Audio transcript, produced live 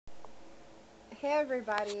Hey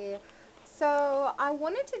everybody. So I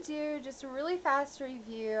wanted to do just a really fast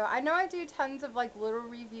review. I know I do tons of like little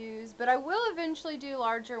reviews, but I will eventually do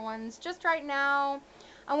larger ones. Just right now,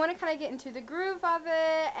 I want to kind of get into the groove of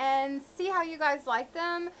it and see how you guys like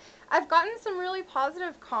them. I've gotten some really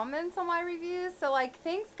positive comments on my reviews, so like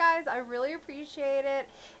thanks guys, I really appreciate it.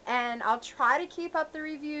 And I'll try to keep up the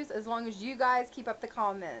reviews as long as you guys keep up the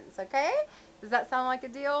comments, okay? Does that sound like a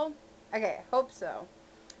deal? Okay, hope so.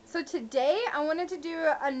 So today I wanted to do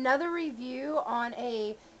another review on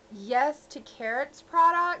a Yes to Carrots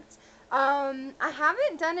product. I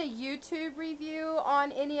haven't done a YouTube review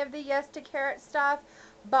on any of the Yes to Carrots stuff,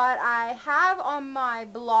 but I have on my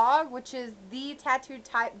blog, which is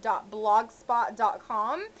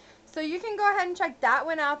thetattooedtype.blogspot.com. So you can go ahead and check that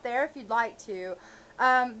one out there if you'd like to.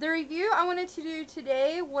 The review I wanted to do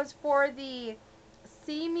today was for the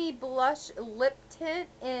See Me Blush Lip Tint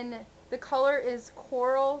in the color is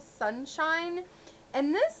Coral Sunshine.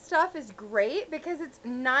 And this stuff is great because it's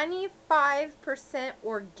 95%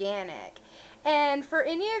 organic. And for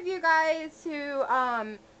any of you guys who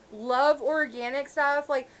love organic stuff,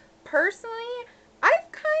 like personally, I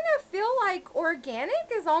kind of feel like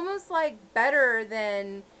organic is almost like better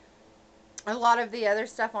than a lot of the other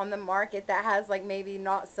stuff on the market that has like maybe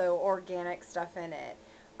not so organic stuff in it.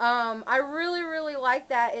 I really like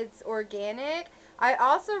that it's organic. I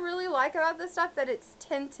also really like about this stuff that it's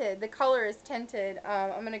tinted. The color is tinted.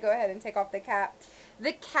 I'm going to go ahead and take off the cap.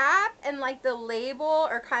 The cap and like the label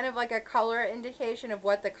are kind of like a color indication of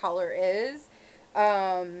what the color is.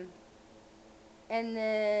 And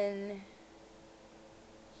then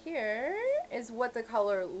here is what the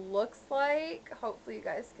color looks like. Hopefully you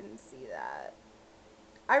guys can see that.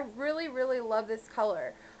 I really love this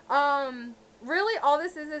color. Really all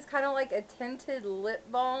this is kind of like a tinted lip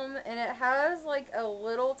balm, and it has like a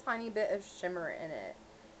little tiny bit of shimmer in it.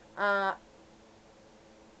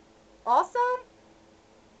 Also,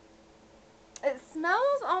 it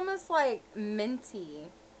smells almost like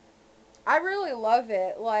minty. I really love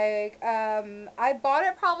it. Like, I bought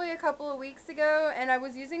it probably a couple of weeks ago, and I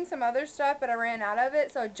was using some other stuff, but I ran out of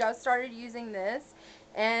it, so I just started using this,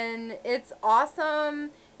 and it's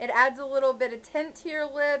awesome. It adds a little bit of tint to your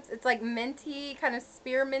lips. It's like minty, kind of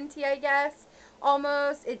spearminty, I guess,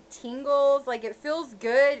 almost. It tingles, like it feels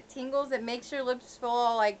good. It tingles. It makes your lips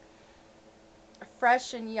feel like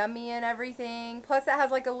fresh and yummy and everything. Plus it has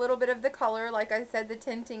like a little bit of the color, like I said, the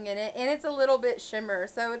tinting in it, and it's a little bit shimmer.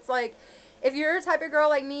 So it's like if you're a type of girl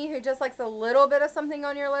like me who just likes a little bit of something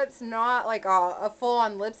on your lips, not like a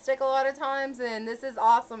full-on lipstick a lot of times, then this is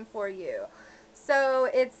awesome for you. So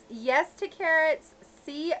it's Yes to Carrots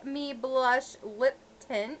See Me Blush Lip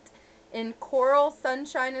Tint in Coral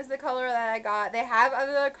Sunshine is the color that I got. They have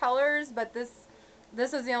other colors, but this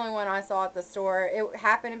was the only one I saw at the store. It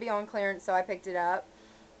happened to be on clearance, so I picked it up.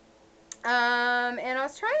 And I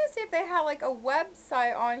was trying to see if they had like a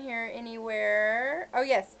website on here anywhere. Oh,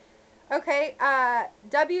 yes. Okay,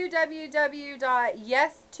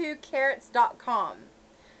 www.yes2carrots.com.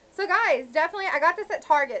 So guys, definitely, I got this at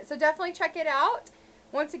Target, so definitely check it out.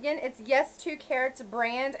 Once again, it's Yes 2 Carrots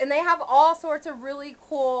brand, and they have all sorts of really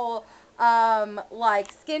cool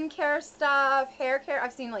like skincare stuff, hair care.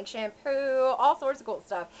 I've seen like shampoo, all sorts of cool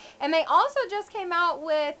stuff. And they also just came out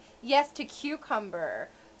with Yes to Cucumber.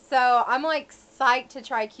 So I'm like psyched to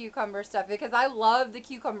try cucumber stuff because I love the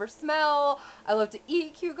cucumber smell. I love to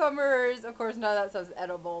eat cucumbers. Of course, none of that stuff's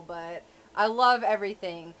edible, but I love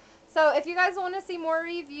everything. So if you guys want to see more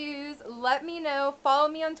reviews, let me know. Follow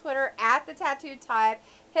me on Twitter at @thetattooedtype.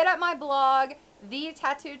 Hit up my blog,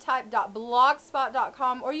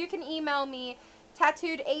 thetattooedtype.blogspot.com, or you can email me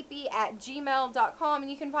tattooedap@gmail.com, and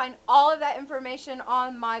you can find all of that information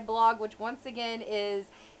on my blog, which once again is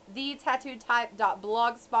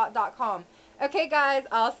thetattooedtype.blogspot.com. Okay guys,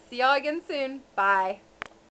 I'll see y'all again soon. Bye.